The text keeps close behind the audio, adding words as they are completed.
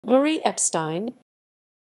Marie Epstein.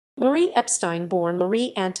 Marie Epstein, born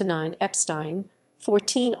Marie-Antonine Epstein,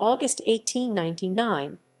 14 August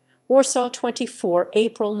 1899, Warsaw 24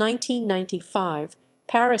 April 1995,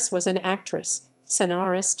 Paris, was an actress,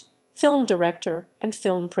 scenarist, film director, and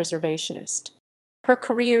film preservationist. Her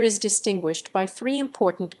career is distinguished by three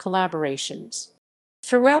important collaborations.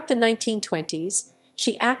 Throughout the 1920s,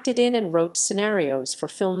 she acted in and wrote scenarios for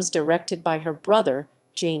films directed by her brother,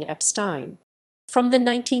 Jean Epstein. From the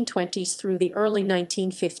 1920s through the early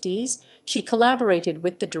 1950s, she collaborated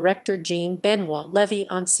with the director Jean Benoît-Lévy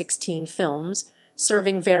on 16 films,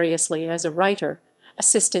 serving variously as a writer,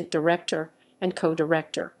 assistant director, and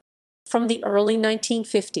co-director. From the early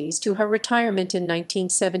 1950s to her retirement in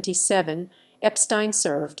 1977, Epstein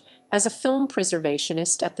served as a film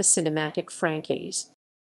preservationist at the Cinémathèque française.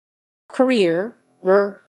 Career: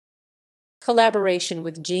 Collaboration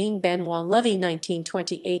with Jean Benoît-Lévy,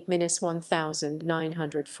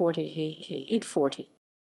 1928–1940.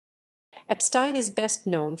 Epstein is best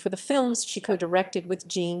known for the films she co-directed with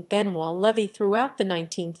Jean Benoît-Lévy throughout the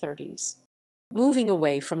 1930s. Moving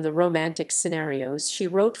away from the romantic scenarios she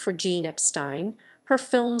wrote for Jean Epstein, her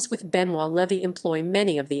films with Benoît-Lévy employ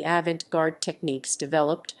many of the avant-garde techniques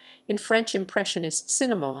developed in French Impressionist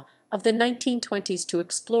cinema of the 1920s to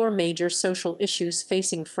explore major social issues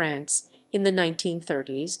facing France in the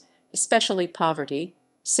 1930s, especially poverty,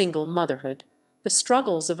 single motherhood, the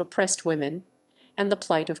struggles of oppressed women, and the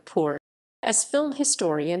plight of poor. As film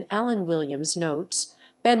historian Alan Williams notes,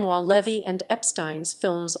 Benoît-Lévy and Epstein's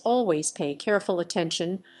films always pay careful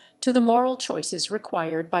attention to the moral choices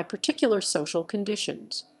required by particular social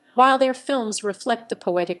conditions. While their films reflect the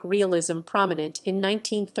poetic realism prominent in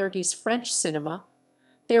 1930s French cinema,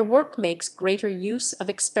 their work makes greater use of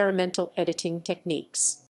experimental editing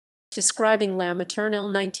techniques. Describing La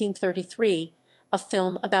Maternelle 1933, a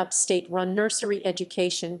film about state-run nursery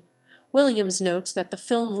education, Williams notes that the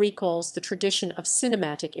film recalls the tradition of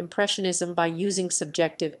cinematic impressionism by using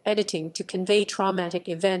subjective editing to convey traumatic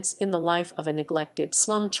events in the life of a neglected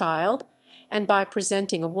slum child, and by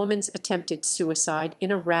presenting a woman's attempted suicide in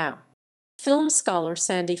a row. Film scholar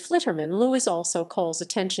Sandy Flitterman-Lewis also calls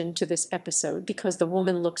attention to this episode because the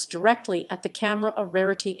woman looks directly at the camera, a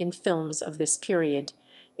rarity in films of this period,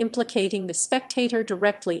 implicating the spectator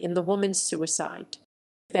directly in the woman's suicide.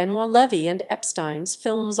 Benoît-Lévy and Epstein's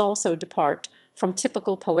films also depart from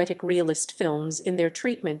typical poetic realist films in their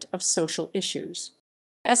treatment of social issues.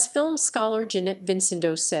 As film scholar Jeanette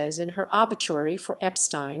Vincendo says in her obituary for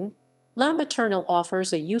Epstein, La Maternelle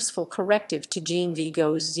offers a useful corrective to Jean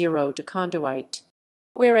Vigo's Zero de Conduite.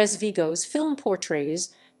 Whereas Vigo's film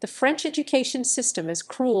portrays the French education system as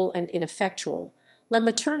cruel and ineffectual, La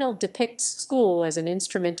Maternelle depicts school as an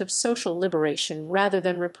instrument of social liberation rather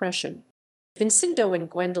than repression. Vincendo and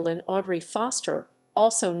Gwendolyn Audrey Foster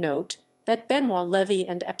also note that Benoît-Lévy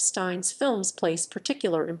and Epstein's films place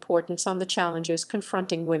particular importance on the challenges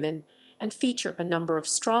confronting women and feature a number of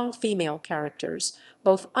strong female characters,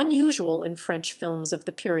 both unusual in French films of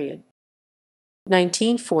the period.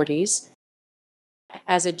 1940s.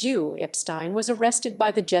 As a Jew, Epstein was arrested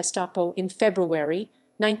by the Gestapo in February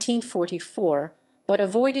 1944, but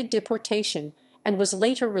avoided deportation and was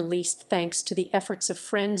later released thanks to the efforts of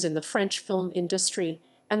friends in the French film industry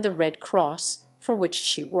and the Red Cross, for which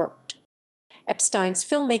she worked. Epstein's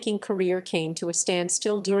filmmaking career came to a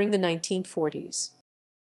standstill during the 1940s.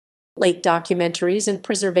 Late documentaries and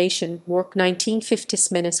preservation work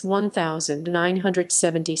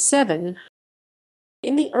 1950s–1977.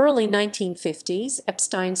 In the early 1950s,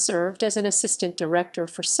 Epstein served as an assistant director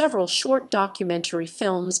for several short documentary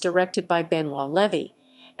films directed by Benoît-Lévy,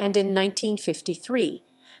 and in 1953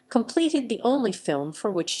 completed the only film for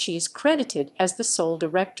which she is credited as the sole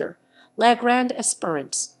director, La Grande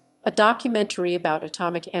Espérance, a documentary about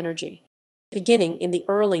atomic energy. Beginning in the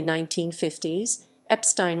early 1950s,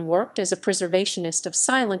 Epstein worked as a preservationist of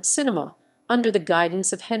silent cinema under the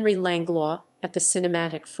guidance of Henry Langlois at the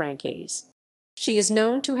Cinémathèque française. She is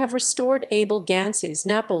known to have restored Abel Gance's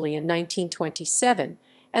Napoleon 1927,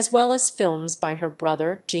 as well as films by her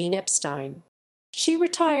brother Jean Epstein. She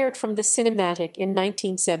retired from the Cinémathèque in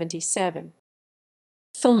 1977.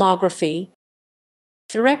 Filmography.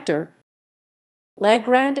 Director: La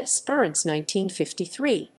Grande Espérance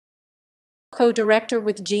 1953. Co-director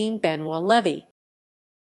with Jean Benoît-Lévy.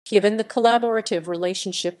 Given the collaborative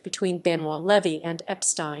relationship between Benoît-Lévy and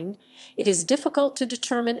Epstein, it is difficult to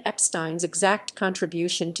determine Epstein's exact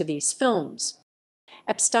contribution to these films.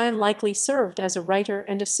 Epstein likely served as a writer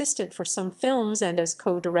and assistant for some films and as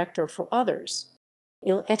co-director for others.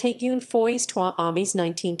 Il était une fois amis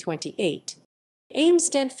 1928. Ames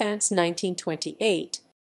d'enfance 1928.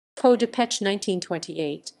 Co-Depeche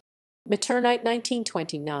 1928. Maternite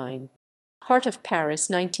 1929, Heart of Paris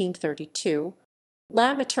 1932,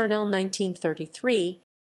 La Maternelle 1933,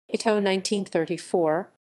 Ito 1934,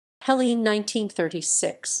 Helene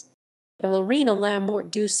 1936, Ballerina La Mort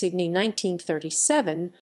du Cygne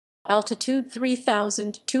 1937, Altitude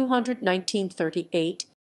 3200 1938,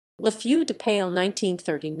 Le Feu de Pale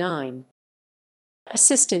 1939.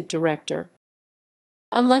 Assistant Director.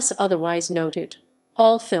 Unless otherwise noted,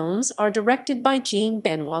 all films are directed by Jean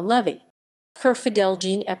Benoît-Lévy. Cœur fidèle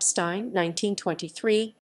Jean Epstein,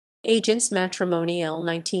 1923. Agents matrimonial,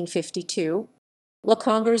 1952. Le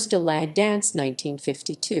Concours de la Danse,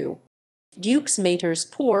 1952. Dukes Maîtres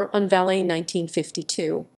pour un valet,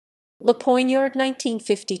 1952. Le Poignard,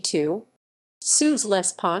 1952. Sous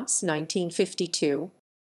les Ponts, 1952.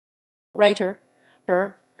 Writer.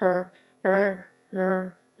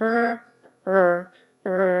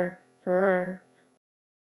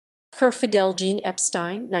 Cœur fidèle Jean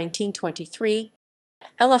Epstein, 1923.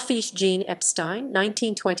 Elle affiche Jean Epstein,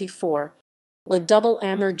 1924. Le Double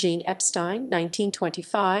Amour Jean Epstein,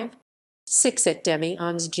 1925. Six et demi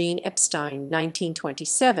ans Jean Epstein,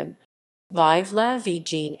 1927. Vive la vie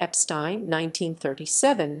Jean Epstein,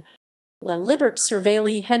 1937. La Liberté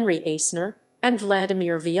surveille Henry Eisner and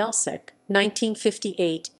Vladimir Vielcek,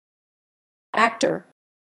 1958. Actor.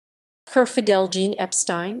 Cœur fidèle Jean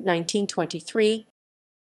Epstein, 1923.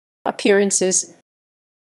 Appearances.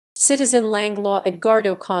 Citizen Langlois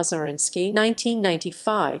Edgardo Kozarinsky,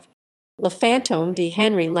 1995. Le Fantôme de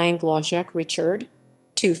Henry Langlois Jacques Richard,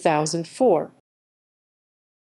 2004.